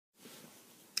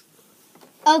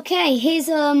Okay, here's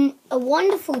a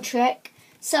wonderful trick,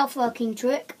 self-working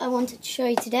trick I wanted to show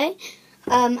you today.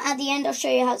 At the end I'll show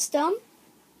you how it's done.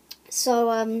 So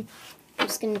I'm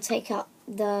just going to take out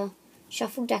the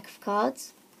shuffle deck of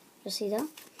cards, you'll see that,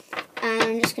 and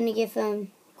I'm just going to give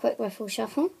them a quick riffle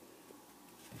shuffle.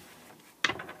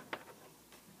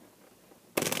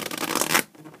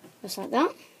 Just like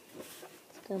that.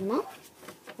 Let's go them up.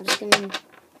 I'll just give them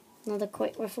another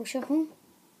quick riffle shuffle.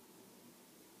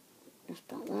 Just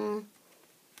about there.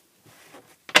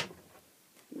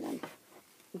 And then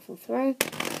riffle through.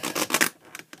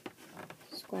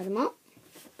 Square them up.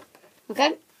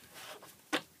 Okay.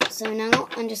 So now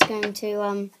I'm just going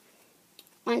to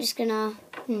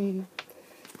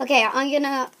okay, I'm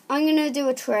gonna do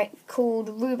a trick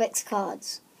called Rubik's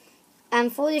cards.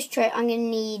 And for this trick I'm gonna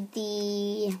need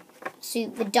the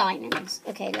diamonds.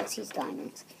 Okay, let's use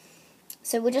diamonds.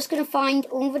 So we're just gonna find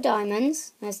all the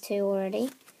diamonds. There's 2 already.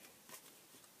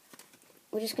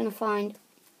 We're just going to find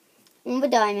all the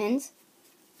diamonds,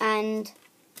 and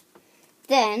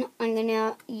then I'm going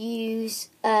to use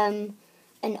an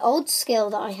old skill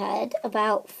that I had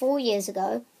about 4 years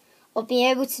ago of being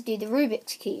able to do the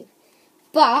Rubik's Cube.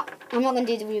 But I'm not going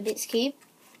to do the Rubik's Cube.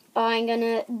 I'm going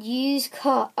to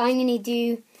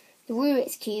do the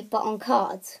Rubik's Cube, but on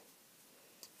cards.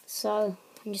 So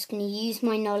I'm just going to use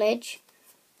my knowledge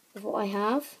of what I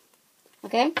have.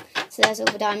 Okay, so there's all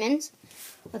the diamonds.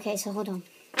 Okay, so hold on.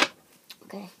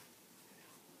 Okay.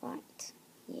 Right.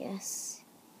 Yes.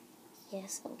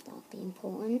 Yes, oh, that'll be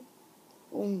important.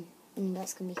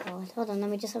 That's going to be hard. Hold on, let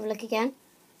me just have a look again.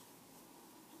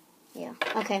 Yeah,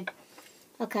 okay.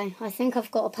 Okay, I think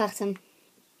I've got a pattern.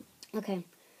 Okay,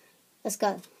 let's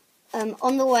go.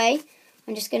 On the way,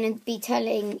 I'm just going to be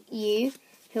telling you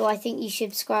who I think you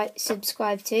should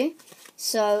subscribe to.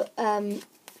 So,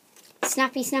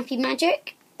 Snappy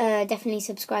Magic, definitely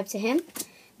subscribe to him.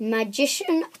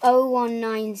 Magician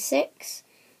 0196,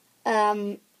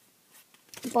 Barnaby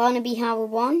Howard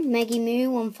 1, Meggy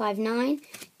Moo 159,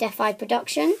 Defy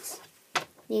Productions.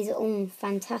 These are all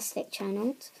fantastic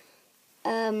channels.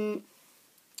 Who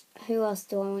else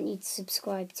do I want you to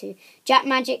subscribe to? Jack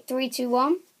Magic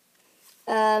 321.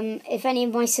 If any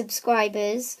of my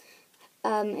subscribers,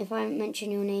 if I don't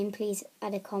mention your name, please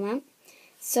add a comment.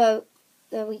 So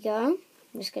there we go.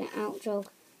 I'm just going to out jog,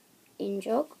 in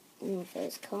jog all of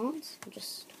those cards. I'll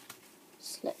just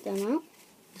slip them out,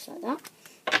 just like that.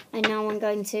 And now I'm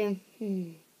going to,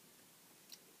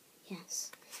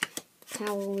 yes,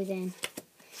 power within.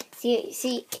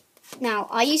 See, now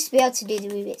I used to be able to do the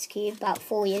Rubik's Cube about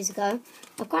 4 years ago.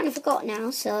 I've kind of forgot now,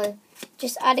 so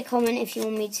just add a comment if you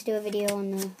want me to do a video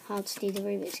on how to do the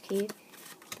Rubik's Cube.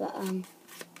 But,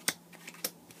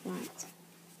 right.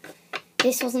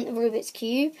 This wasn't the Rubik's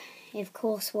Cube. It, of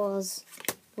course, was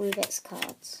Rubik's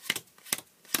cards.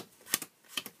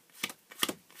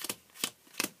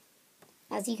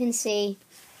 As you can see,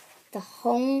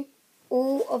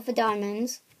 all of the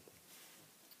diamonds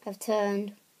have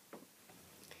turned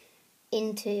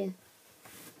into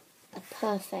a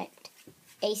perfect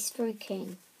ace through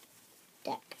king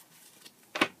deck.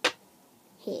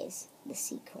 Here's the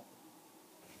secret.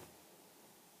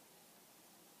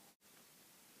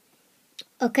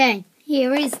 Okay,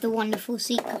 here is the wonderful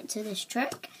secret to this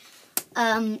trick.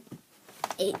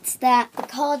 It's that the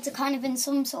cards are kind of in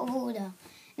some sort of order.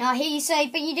 Now, here you say,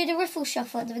 but you did a riffle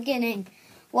shuffle at the beginning.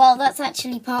 Well, that's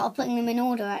actually part of putting them in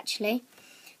order, actually.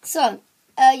 So,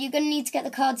 you're going to need to get the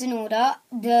cards in order.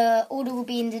 The order will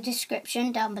be in the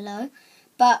description down below.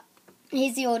 But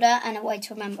here's the order and a way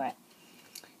to remember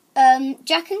it.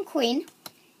 Jack and Queen,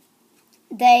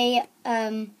 they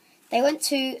went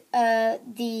to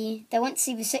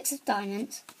see the 6 of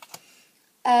diamonds,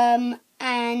 and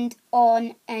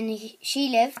she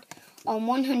lived on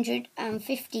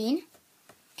 115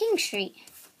 King Street.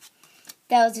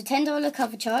 There was a $10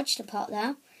 cover charge to park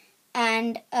there,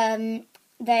 and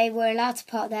they were allowed to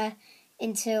park there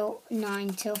until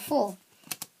 9 till 4.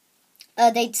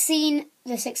 They'd seen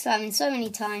the 6 diamonds so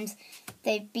many times,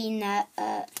 they'd been there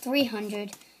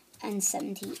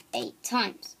 378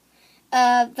 times.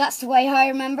 That's the way I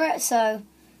remember it. So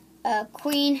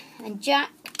Queen and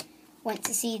Jack went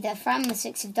to see their friend, the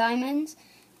 6 of diamonds,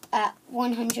 at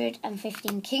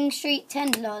 115 King Street,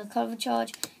 $10 cover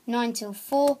charge, 9 till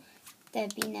 4.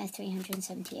 They've been there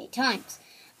 378 times.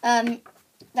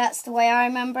 That's the way I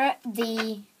remember it.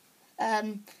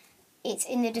 It's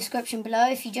in the description below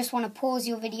if you just want to pause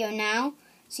your video now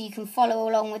so you can follow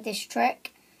along with this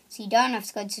trick. So you don't have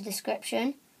to go to the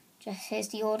description. Just here's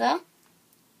the order.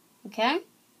 Okay,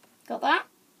 got that?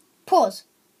 Pause.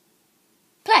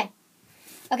 Play.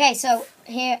 Okay, so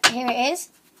here it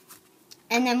is.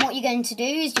 And then what you're going to do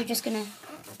is you're just going to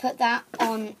put that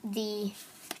on the...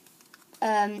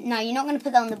 no, you're not going to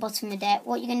put that on the bottom of the deck.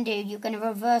 What you're going to do, you're going to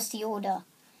reverse the order.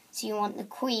 So you want the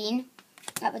queen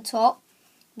at the top,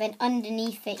 then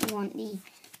underneath it you want the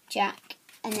jack,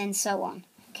 and then so on.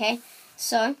 Okay,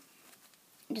 so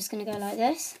I'm just going to go like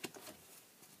this.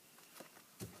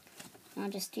 I'll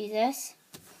just do this.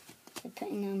 So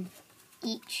putting them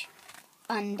each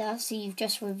under, so you've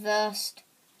just reversed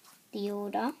the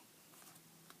order.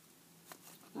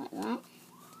 Like that.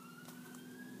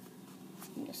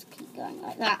 And just keep going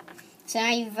like that. So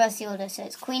now you reverse the order. So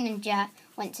it's queen and jack,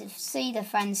 went to see the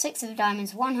friend, 6 of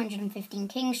diamonds, 115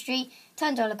 King Street,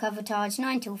 $10 cover charge,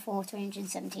 9 till 4,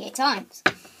 378 times.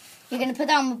 You're going to put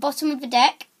that on the bottom of the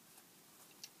deck,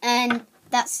 and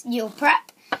that's your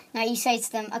prep. Now you say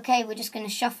to them, okay, we're just going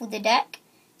to shuffle the deck.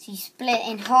 So you split it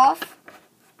in half,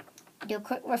 do a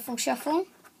quick riffle shuffle,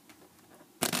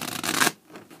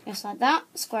 just like that,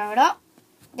 square it up.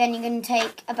 Then you're going to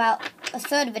take about a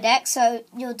third of the deck, so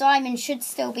your diamond should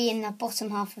still be in the bottom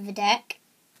half of the deck,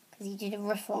 because you did a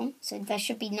riffle, so there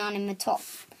should be none in the top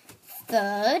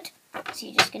third. So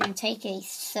you're just going to take a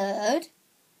third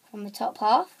from the top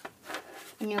half,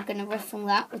 and you're going to riffle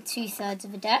that with 2/3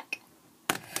 of the deck,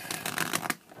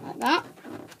 like that.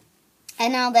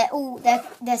 And now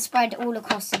they're spread all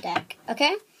across the deck,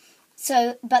 okay?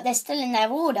 So, but they're still in their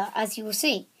order, as you will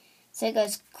see. So it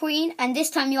goes queen, and this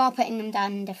time you are putting them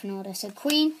down in different order. So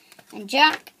queen and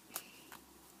jack,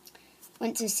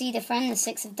 went to see the friend, the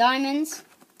 6 of diamonds,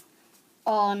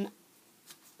 on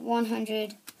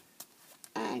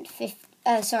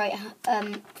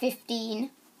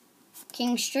 15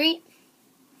 King Street,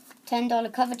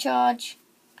 $10 cover charge,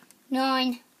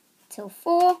 9 till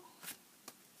 4,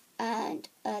 and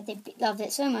they loved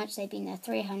it so much they've been there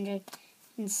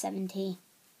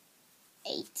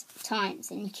 378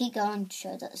 times, and you keep going to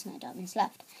show that there's no diamonds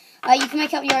left. You can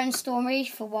make up your own story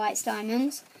for why it's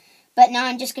diamonds, but now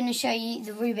I'm just going to show you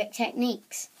the Rubik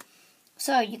techniques.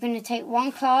 So you're going to take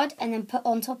one card and then put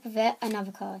on top of it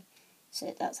another card.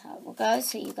 So that's how it will go.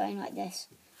 So you're going like this: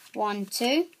 1,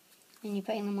 2, and you're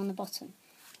putting them on the bottom.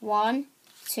 1,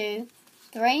 2,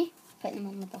 3, put them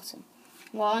on the bottom.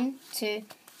 1, 2,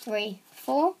 3,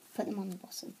 4, put them on the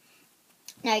bottom.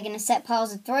 Now you're going to set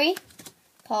piles of 3,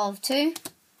 pile of 2,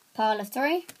 pile of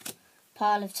 3,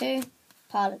 pile of 2,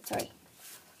 pile of 3.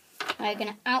 Now you're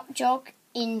going to out jog,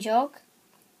 in jog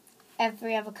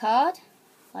every other card,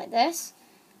 like this.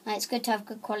 Now it's good to have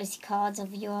good quality cards,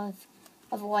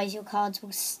 otherwise your cards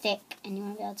will stick and you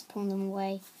won't be able to pull them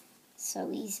away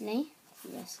so easily. So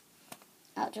just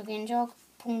out jog, in jog,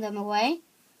 pull them away,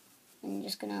 and you're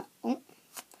just going to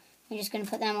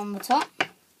put them on the top.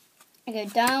 I go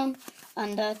down,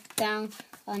 under, down,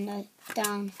 under,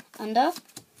 down, under,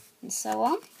 and so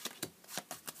on.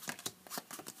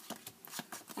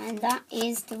 And that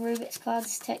is the Rubik's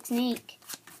cards technique.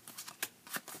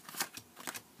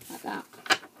 Like that.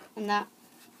 And that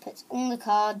puts all the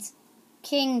cards,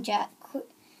 king, jack,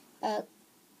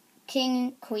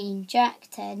 king, queen, jack,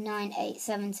 10, 9, 8,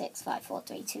 7, 6, 5, 4,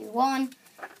 3, 2, 1,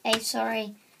 8,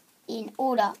 sorry, in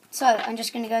order. So I'm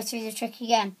just going to go through the trick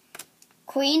again.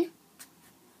 Queen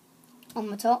on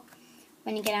the top.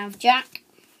 When you get out of jack,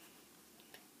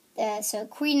 so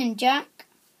queen and jack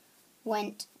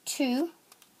went to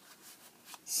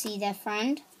see their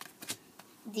friend,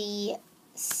 the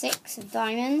 6 of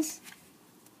diamonds,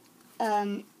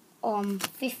 on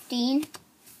 15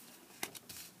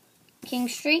 King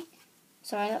Street.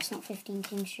 Sorry, that's not 15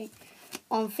 King Street.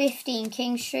 On 15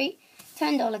 King Street,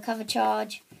 $10 cover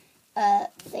charge.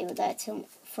 They were there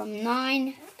from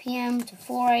 9 PM to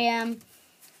 4 AM.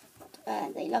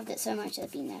 They loved it so much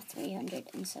they've been there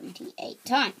 378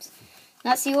 times.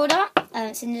 That's the order.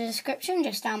 It's in the description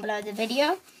just down below the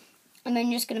video. And then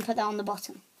you're just going to put that on the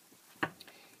bottom.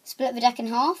 Split the deck in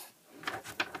half.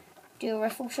 Do a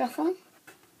riffle shuffle.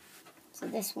 So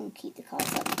this will keep the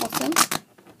cards at the bottom.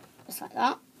 Just like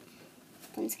that.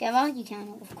 Put them together. You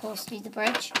can, of course, do the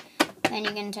bridge. Then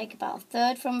you're going to take about a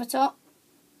third from the top.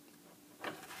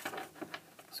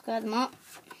 Square them up.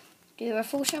 Do a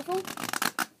riffle shuffle.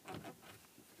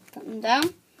 Put them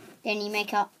down. Then you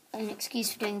make up an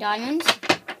excuse for doing diamonds.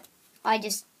 I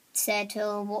just said,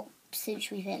 what suit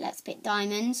should we pick? Let's pick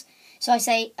diamonds. So I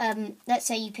say, let's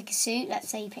say you pick a suit. Let's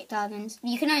say you pick diamonds.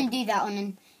 You can only do that on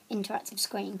an interactive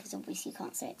screen because obviously you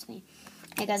can't say it to me.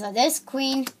 It goes like this: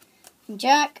 queen and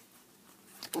jack.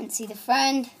 And see the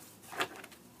friend.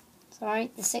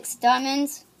 Sorry, the 6 of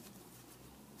diamonds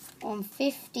on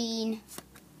 15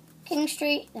 King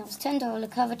Street. That was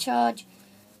 $10 cover charge.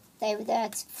 They were there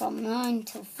from 9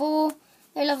 till 4.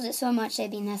 They loved it so much they've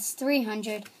been there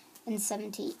 378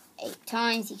 178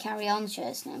 times. You carry on, so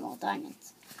there's no more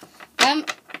diamonds. Then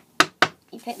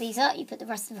you pick these up, you put the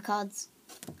rest of the cards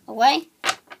away,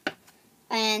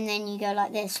 and then you go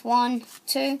like this: 1,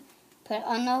 2, put it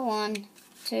under, 1,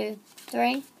 2,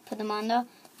 3, put them under,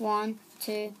 1,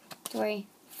 2, 3,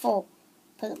 4,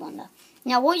 put them under.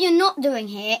 Now what you're not doing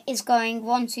here is going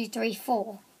 1, 2, 3,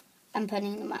 4 and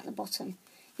putting them at the bottom.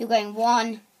 You're going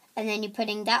 1 and then you're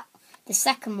putting the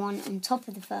second one on top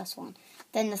of the first one,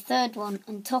 then the third one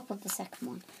on top of the second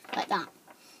one, like that.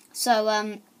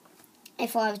 So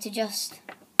if I were to just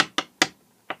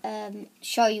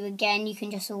show you again, you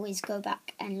can just always go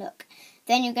back and look.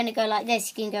 Then you're going to go like this.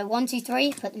 You can go 1, 2,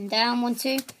 3, put them down, 1,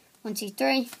 2, 1, 2,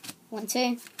 3, 1,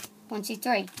 2, 1, 2,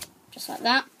 3, just like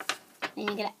that. Then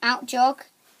you're going to out jog,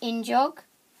 in jog,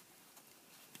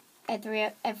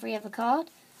 every other card,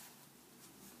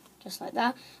 just like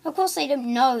that. Of course, they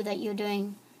don't know that you're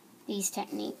doing these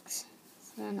techniques,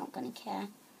 so they're not going to care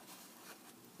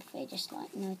if they just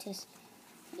like notice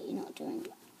that you're not doing.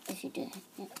 If you do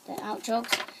the out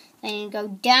jogs, then you go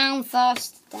down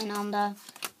first, then under,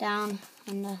 down,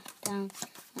 under, down,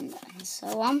 under, and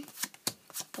so on.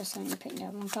 Just only putting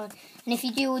down one card. And if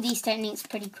you do all these techniques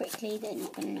pretty quickly, they're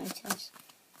not going to notice.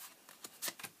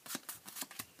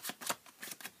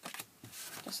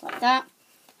 Just like that,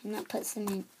 and that puts them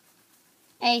in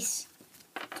ace,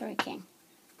 3, king.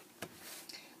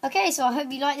 Okay, so I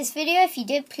hope you liked this video. If you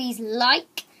did, please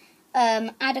like,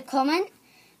 add a comment,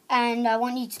 and I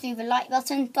want you to do the like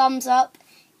button, thumbs up,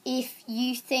 if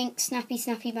you think Snappy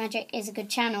Magic is a good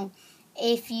channel.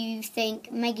 If you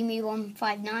think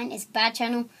Megumi159 is a bad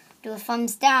channel, do a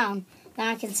thumbs down. Then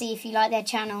I can see if you like their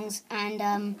channels,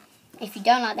 and if you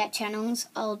don't like their channels,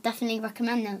 I'll definitely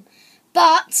recommend them.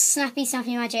 But Snappy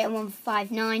Magic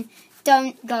 159,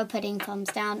 don't go putting thumbs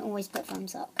down, always put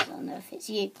thumbs up, because I'll know if it's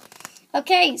you.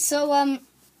 Okay, so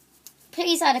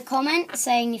please add a comment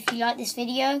saying if you like this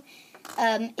video.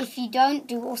 If you don't,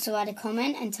 do also add a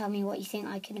comment and tell me what you think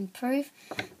I can improve.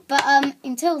 But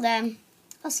until then,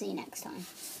 I'll see you next time.